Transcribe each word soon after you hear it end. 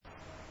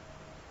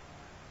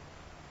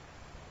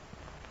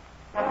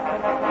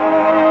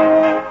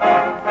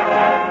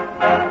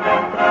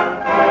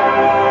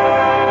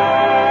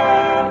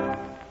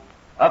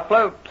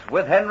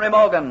with Henry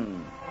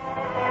Morgan.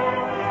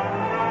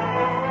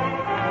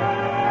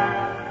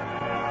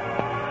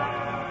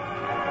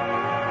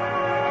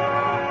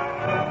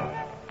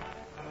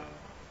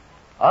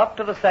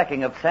 After the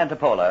sacking of Santa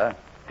Paula,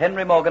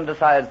 Henry Morgan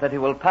decides that he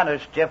will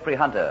punish Jeffrey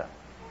Hunter,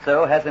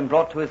 so has him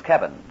brought to his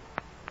cabin.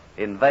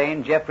 In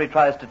vain, Jeffrey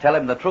tries to tell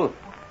him the truth,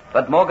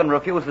 but Morgan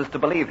refuses to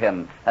believe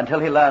him until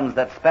he learns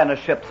that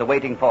Spanish ships are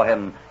waiting for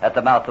him at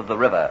the mouth of the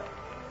river.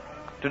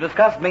 To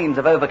discuss means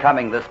of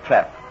overcoming this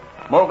trap,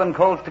 Morgan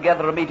calls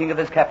together a meeting of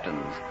his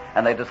captains,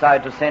 and they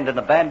decide to send an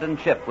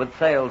abandoned ship with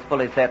sails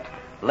fully set,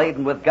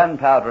 laden with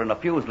gunpowder and a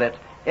fuse lit,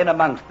 in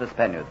amongst the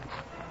Spaniards.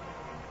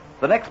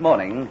 The next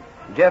morning,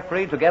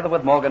 Jeffrey, together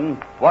with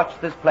Morgan, watch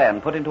this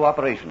plan put into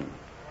operation.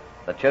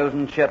 The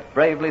chosen ship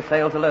bravely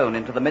sails alone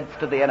into the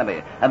midst of the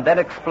enemy and then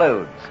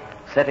explodes,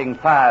 setting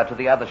fire to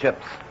the other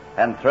ships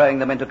and throwing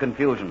them into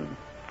confusion,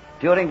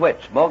 during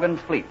which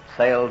Morgan's fleet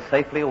sails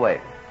safely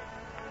away.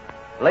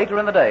 Later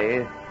in the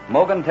day,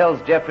 Morgan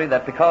tells Jeffrey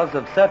that because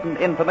of certain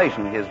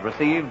information he has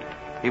received,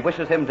 he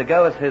wishes him to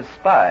go as his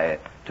spy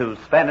to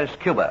Spanish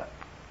Cuba.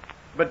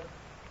 But,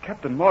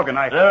 Captain Morgan,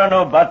 There are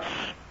no buts.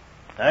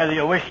 Either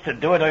you wish to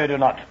do it or you do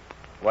not.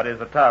 What is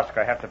the task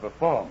I have to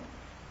perform?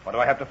 What do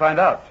I have to find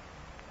out?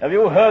 Have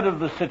you heard of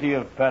the city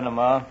of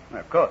Panama?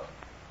 Of course.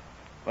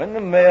 When the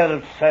mayor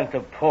of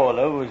Santa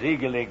Paula was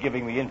eagerly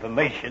giving me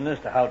information as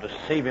to how to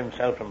save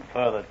himself from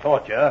further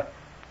torture,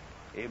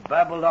 he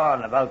babbled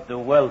on about the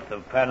wealth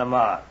of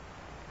Panama.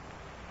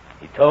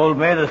 He told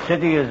me the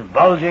city is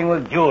bulging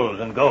with jewels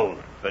and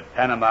gold. But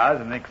Panama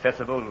is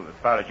inaccessible as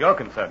far as you're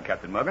concerned,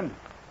 Captain Morgan.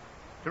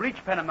 To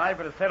reach Panama, you've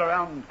got to sail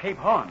around Cape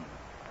Horn.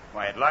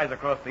 Why, it lies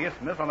across the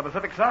isthmus on the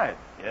Pacific side.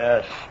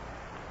 Yes.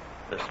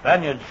 The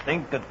Spaniards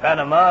think that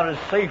Panama is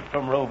safe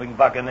from roving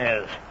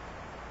buccaneers.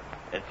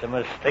 It's a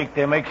mistake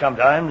they make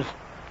sometimes.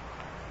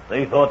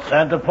 They thought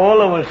Santa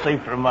Paula was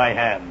safe from my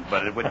hands.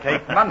 But it would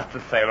take months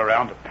to sail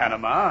around to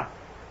Panama.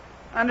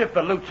 And if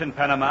the loot's in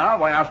Panama,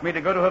 why ask me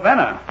to go to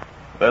Havana?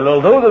 Well,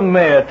 although the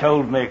mayor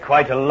told me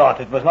quite a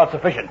lot, it was not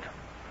sufficient.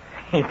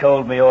 He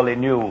told me all he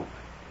knew.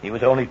 He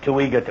was only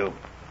too eager to.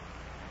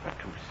 But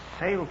to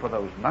sail for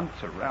those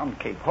months around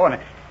Cape Horn,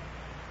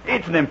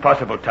 it's an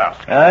impossible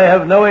task. I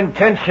have no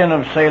intention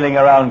of sailing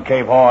around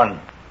Cape Horn.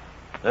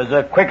 There's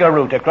a quicker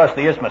route across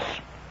the isthmus.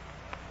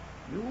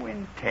 You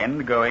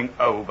intend going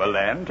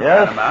overland to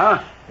Yes.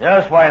 Panama?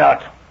 Yes, why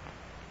not?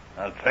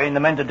 I'll train the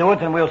men to do it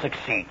and we'll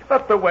succeed.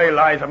 But the way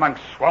lies among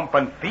swamp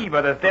and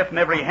fever. There's death in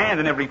every hand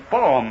and every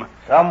form.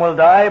 Some will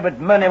die, but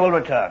many will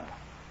return.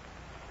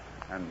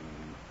 And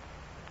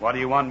what do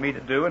you want me to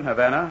do in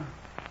Havana?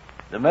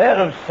 The mayor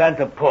of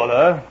Santa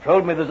Paula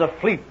told me there's a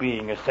fleet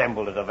being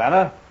assembled at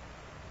Havana.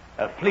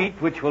 A fleet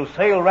which will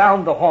sail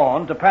round the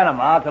Horn to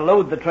Panama to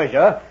load the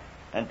treasure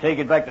and take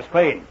it back to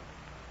Spain.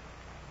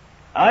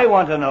 I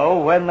want to know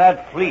when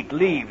that fleet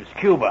leaves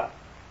Cuba.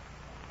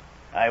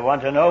 I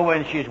want to know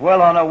when she's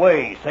well on her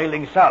way,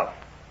 sailing south.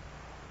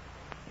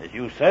 As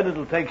you said,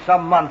 it'll take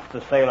some months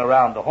to sail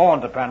around the Horn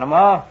to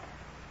Panama,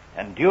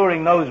 and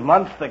during those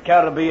months the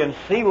Caribbean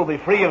Sea will be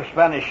free of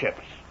Spanish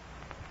ships.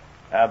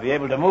 I'll be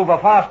able to move a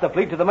faster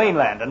fleet to the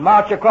mainland and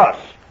march across,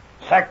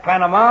 sack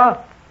Panama,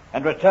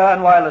 and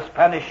return while the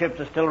Spanish ships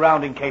are still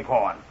rounding Cape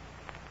Horn.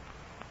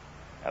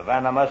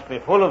 Havana must be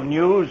full of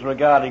news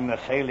regarding the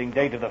sailing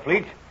date of the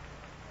fleet,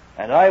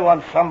 and I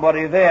want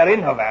somebody there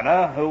in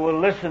Havana who will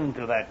listen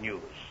to that news.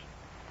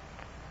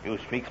 You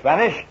speak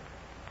Spanish?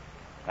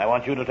 I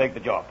want you to take the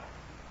job.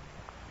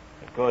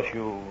 Of course,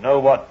 you know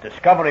what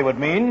discovery would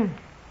mean.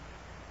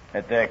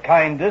 At their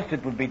kindest,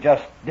 it would be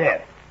just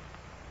death.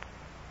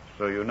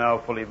 So you now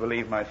fully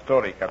believe my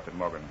story, Captain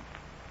Morgan.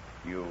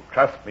 You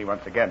trust me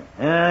once again.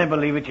 I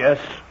believe it, yes.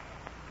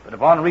 But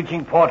upon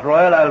reaching Port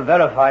Royal, I'll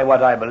verify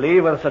what I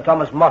believe with Sir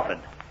Thomas Moffat.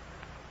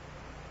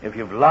 If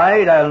you've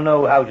lied, I'll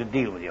know how to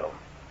deal with you.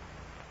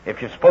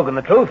 If you've spoken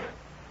the truth,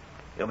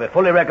 you'll be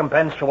fully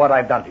recompensed for what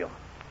I've done to you.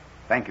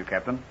 Thank you,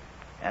 Captain.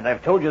 And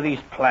I've told you these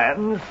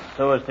plans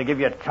so as to give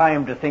you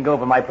time to think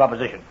over my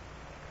proposition.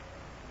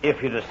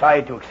 If you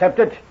decide to accept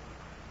it,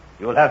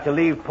 you will have to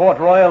leave Port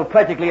Royal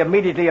practically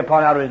immediately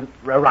upon our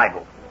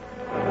arrival.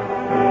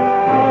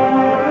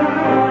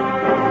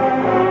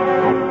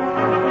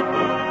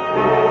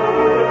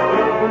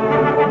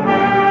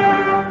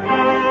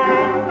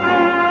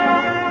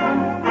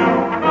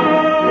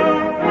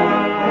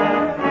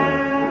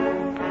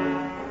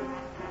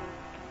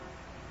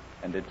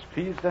 And it's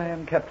pleased I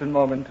am, Captain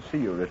Morgan, to see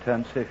you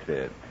return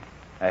safely.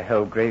 I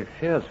held grave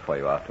fears for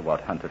you after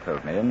what Hunter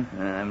told me.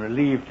 I'm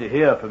relieved to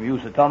hear from you,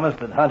 Sir Thomas,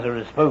 that Hunter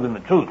has spoken the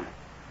truth.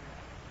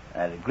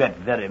 I regret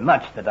very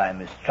much that I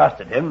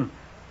mistrusted him.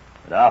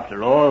 But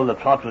after all, the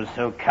plot was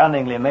so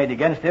cunningly made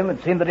against him,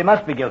 it seemed that he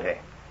must be guilty.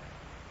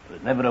 There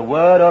was never a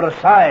word or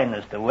a sign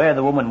as to where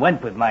the woman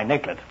went with my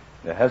necklet.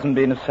 There hasn't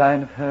been a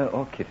sign of her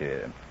or Kitty.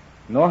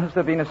 Nor has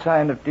there been a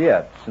sign of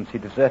Diaz since he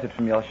deserted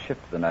from your ship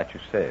the night you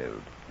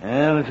sailed.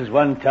 Well, this is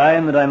one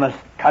time that I must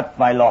cut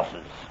my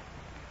losses.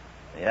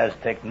 The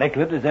Aztec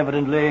necklet is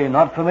evidently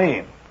not for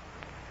me.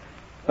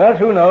 But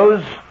who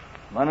knows?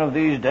 One of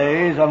these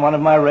days, on one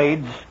of my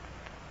raids,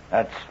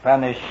 that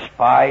Spanish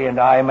spy and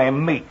I may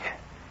meet.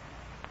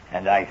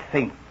 And I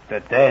think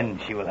that then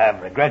she will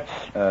have regrets.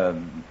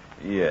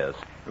 Yes.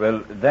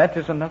 Well, that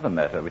is another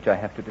matter which I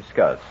have to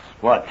discuss.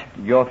 What?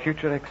 Your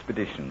future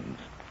expeditions.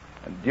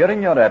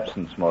 During your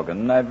absence,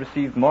 Morgan, I've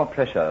received more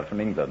pressure from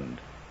England.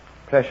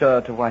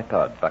 Pressure to wipe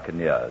out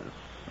buccaneers.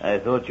 I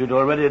thought you'd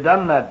already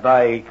done that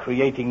by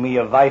creating me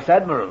a vice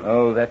admiral.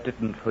 Oh, that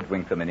didn't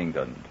hoodwink them in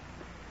England.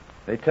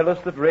 They tell us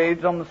that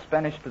raids on the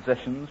Spanish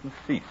possessions must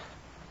cease.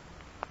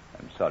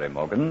 I'm sorry,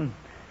 Morgan.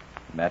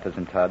 The matter's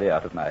entirely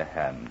out of my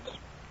hands.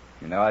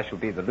 You know I shall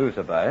be the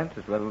loser by it,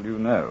 as well as you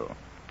know.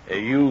 Are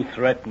you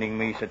threatening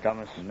me, Sir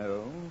Thomas?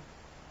 No.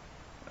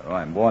 Oh,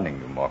 I'm warning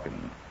you,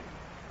 Morgan.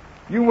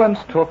 You once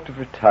talked of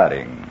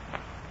retiring.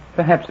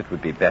 Perhaps it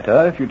would be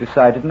better if you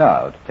decided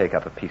now to take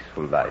up a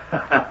peaceful life.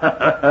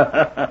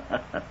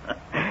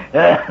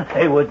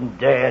 They wouldn't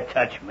dare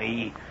touch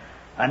me.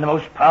 I'm the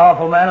most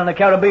powerful man in the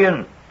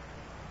Caribbean.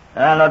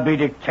 I'll not be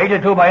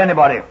dictated to by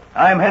anybody.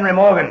 I'm Henry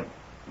Morgan.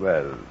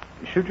 Well,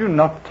 should you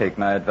not take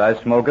my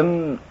advice,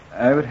 Morgan,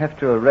 I would have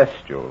to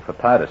arrest you for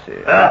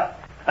piracy.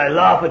 I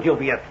laugh at you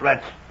for your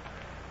threats.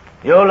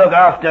 You look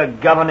after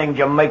governing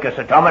Jamaica,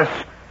 Sir Thomas,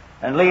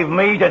 and leave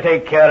me to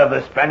take care of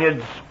the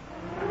Spaniards.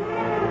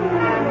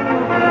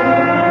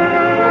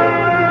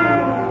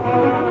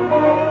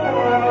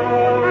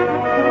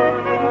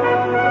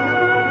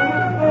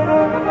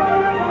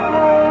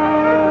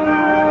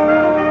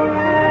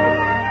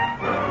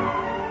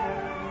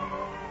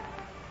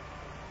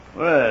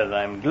 Well,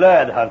 I'm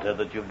glad, Hunter,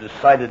 that you've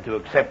decided to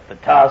accept the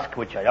task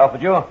which I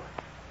offered you.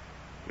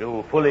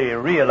 You fully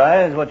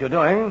realize what you're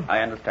doing?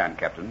 I understand,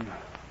 Captain.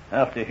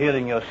 After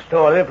hearing your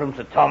story from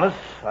Sir Thomas,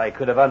 I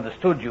could have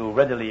understood you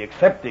readily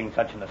accepting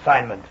such an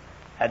assignment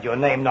had your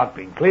name not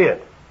been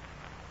cleared.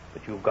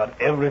 But you've got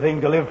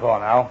everything to live for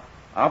now.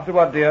 After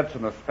what Diaz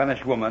and the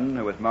Spanish woman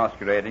who was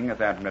masquerading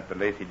as Aunt de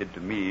Lacy did to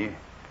me,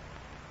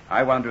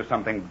 I want to do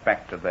something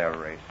back to their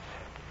race.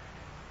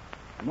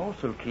 I'm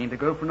also keen to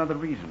go for another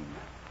reason.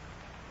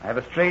 I have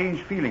a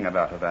strange feeling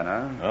about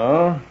Havana.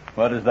 Oh?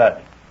 What is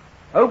that?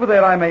 Over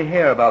there I may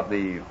hear about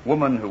the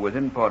woman who was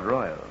in Port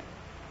Royal.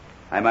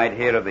 I might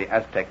hear of the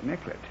Aztec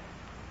necklet.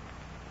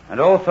 And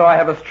also I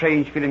have a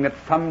strange feeling that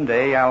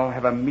someday I'll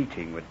have a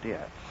meeting with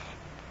Diaz.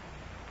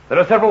 There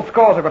are several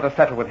scores I've got to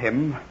settle with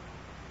him.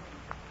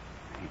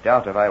 I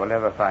doubt if I will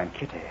ever find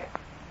Kitty.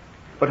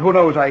 But who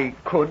knows, I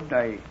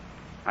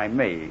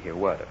may hear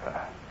word of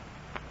her.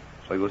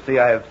 So you'll see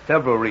I have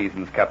several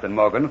reasons, Captain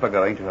Morgan, for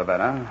going to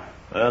Havana.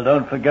 Well,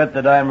 don't forget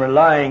that I'm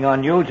relying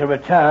on you to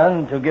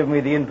return to give me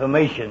the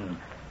information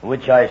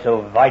which I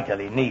so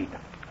vitally need.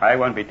 I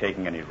won't be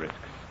taking any risks.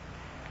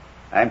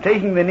 I'm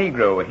taking the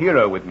Negro, a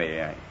hero, with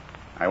me.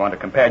 I want a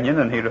companion,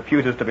 and he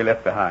refuses to be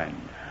left behind.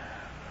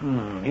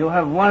 You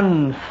have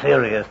one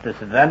serious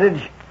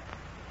disadvantage.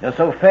 You're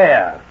so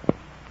fair.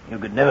 You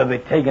could never be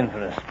taken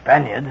for a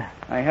Spaniard.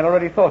 I had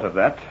already thought of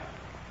that.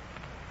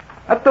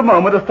 At the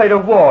moment, a state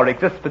of war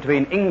exists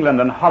between England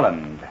and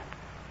Holland.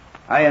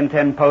 I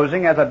intend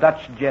posing as a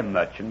Dutch gem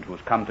merchant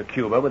who's come to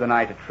Cuba with an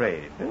eye to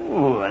trade.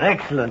 Ooh, an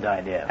excellent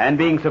idea. And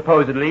being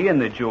supposedly in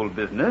the jewel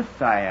business,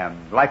 I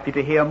am likely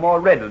to hear more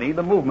readily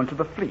the movements of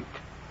the fleet.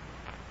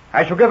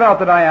 I shall give out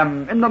that I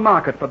am in the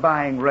market for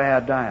buying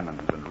rare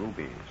diamonds and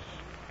rubies.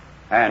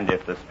 And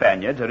if the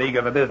Spaniards are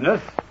eager for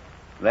business,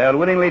 they'll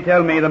willingly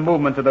tell me the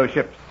movements of those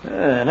ships.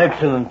 An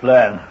excellent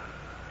plan.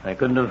 I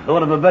couldn't have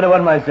thought of a better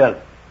one myself.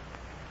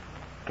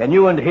 Can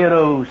you and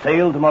Hero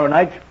sail tomorrow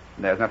night?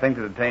 There's nothing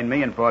to detain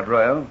me in Port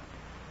Royal.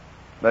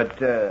 But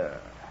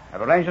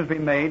have arrangements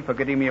been made for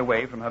getting me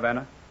away from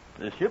Havana?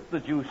 The ship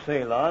that you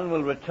sail on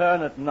will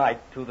return at night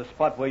to the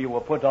spot where you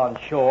were put on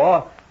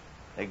shore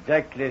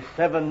exactly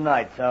 7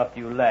 nights after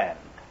you land.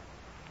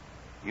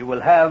 You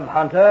will have,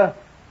 Hunter,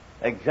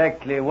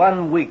 exactly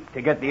 1 week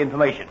to get the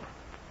information.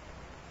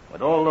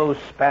 With all those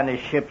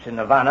Spanish ships in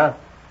Havana,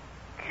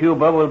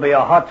 Cuba will be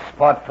a hot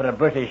spot for a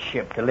British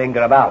ship to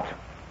linger about.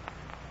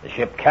 The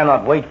ship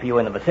cannot wait for you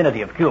in the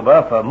vicinity of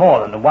Cuba for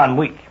more than 1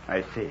 week.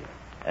 I see.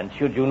 And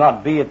should you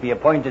not be at the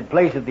appointed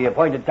place at the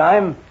appointed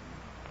time,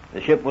 the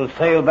ship will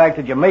sail back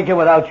to Jamaica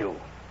without you,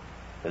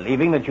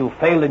 believing that you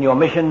failed in your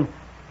mission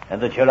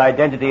and that your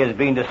identity has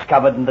been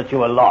discovered and that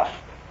you are lost.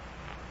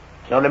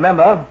 So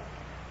remember,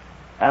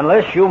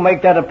 unless you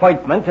make that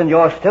appointment and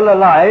you're still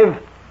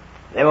alive,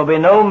 there will be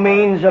no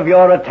means of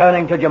your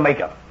returning to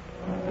Jamaica.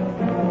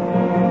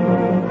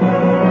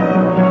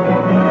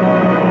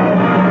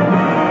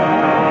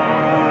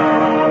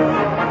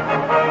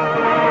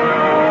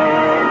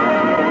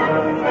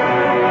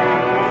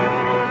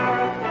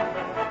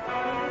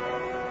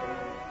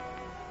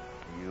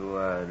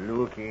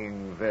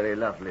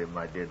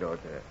 My dear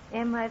daughter.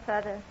 Am I,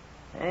 Father?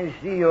 I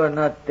see you are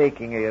not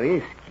taking a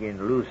risk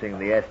in losing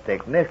the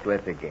Aztec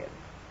necklace again.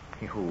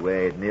 You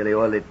wear it nearly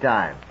all the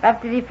time.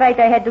 After the fight,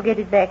 I had to get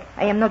it back.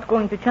 I am not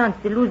going to chance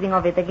the losing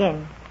of it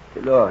again.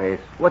 Dolores,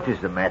 what is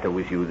the matter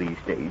with you these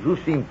days? You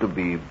seem to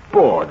be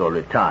bored all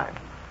the time.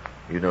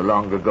 You no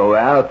longer go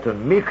out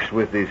and mix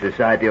with the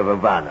society of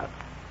Havana.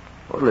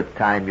 All the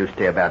time you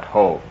stay about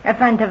home. I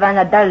find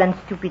Havana dull and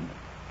stupid.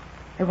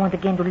 I want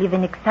again to live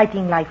an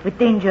exciting life with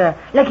danger,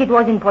 like it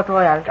was in Port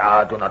Royal.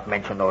 Ah, do not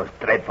mention those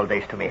dreadful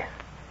days to me.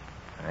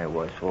 I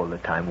was all the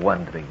time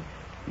wondering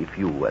if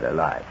you were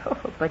alive. Oh,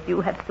 but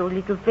you have so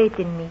little faith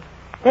in me.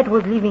 That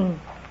was living.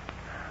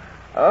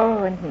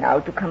 Oh, and now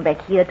to come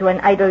back here to an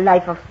idle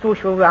life of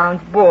social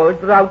rounds, balls,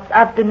 routs,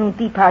 afternoon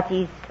tea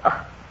parties.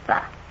 Oh,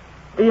 bah.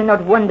 Do you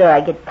not wonder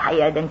I get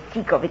tired and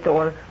sick of it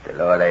all?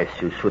 Dolores,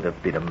 you should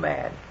have been a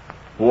man.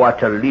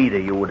 What a leader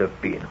you would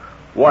have been.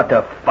 What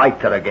a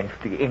fighter against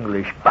the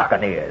English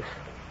buccaneers.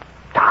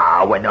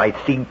 Ah, when I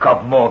think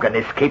of Morgan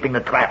escaping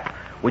the trap,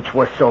 which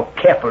was so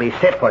carefully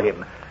set for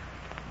him,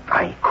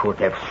 I could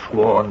have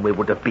sworn we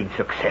would have been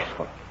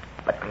successful.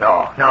 But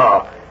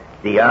no.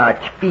 The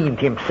arch-fiend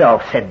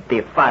himself sent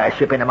the fire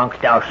ship in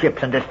amongst our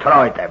ships and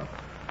destroyed them.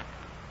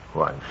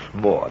 Once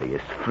more he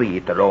is free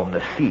to roam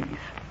the seas.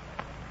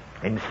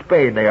 In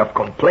Spain they have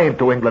complained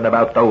to England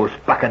about those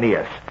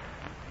buccaneers.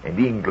 And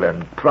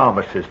England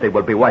promises they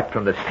will be wiped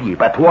from the sea.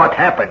 But what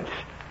happens?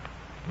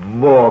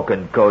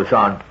 Morgan goes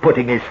on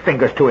putting his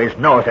fingers to his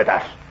nose at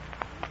us.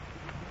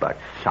 But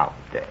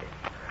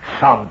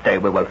someday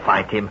we will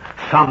find him.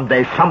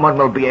 Someday someone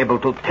will be able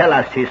to tell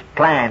us his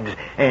plans.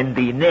 And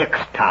the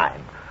next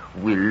time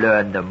we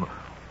learn them,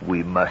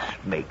 we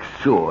must make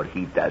sure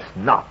he does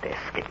not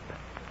escape.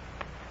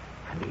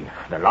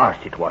 The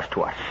last it was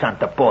to us.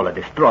 Santa Paula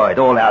destroyed,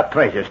 all our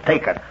treasures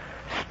taken.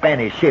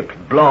 Spanish ships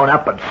blown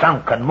up and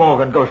sunk, and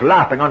Morgan goes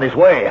laughing on his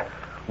way,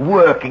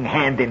 working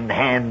hand in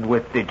hand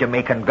with the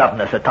Jamaican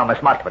governor, Sir Thomas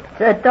Motford.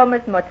 Sir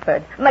Thomas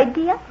Motford. My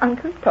dear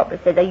Uncle Thomas,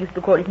 as I used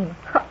to call him.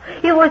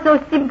 He was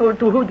so simple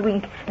to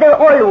hoodwink. They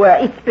all were,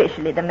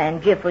 especially the man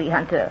Jeffrey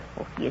Hunter.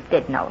 Oh, he is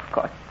dead now, of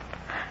course.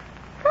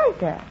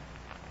 Father,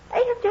 I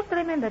have just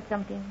remembered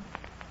something.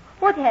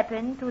 What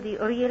happened to the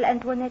real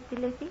Antoinette de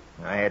Lacy?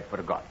 I had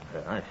forgotten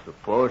her. I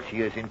suppose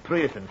she is in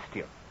prison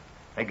still.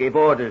 I gave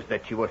orders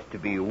that she was to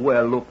be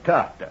well looked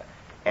after,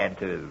 and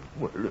her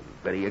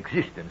very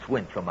existence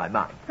went from my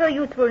mind. Her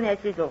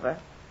usefulness is over.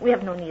 We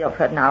have no need of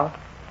her now.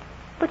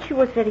 But she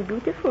was very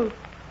beautiful.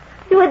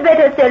 You had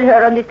better sell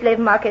her on the slave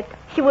market.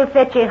 She will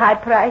fetch a high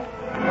price.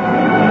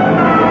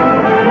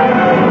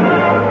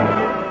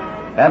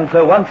 And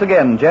so once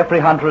again, Jeffrey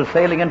Hunter is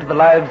sailing into the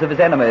lives of his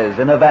enemies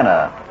in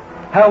Havana.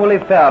 How will he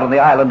fare on the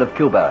island of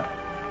Cuba?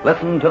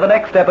 Listen to the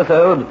next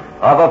episode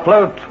of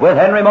Afloat with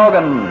Henry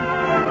Morgan.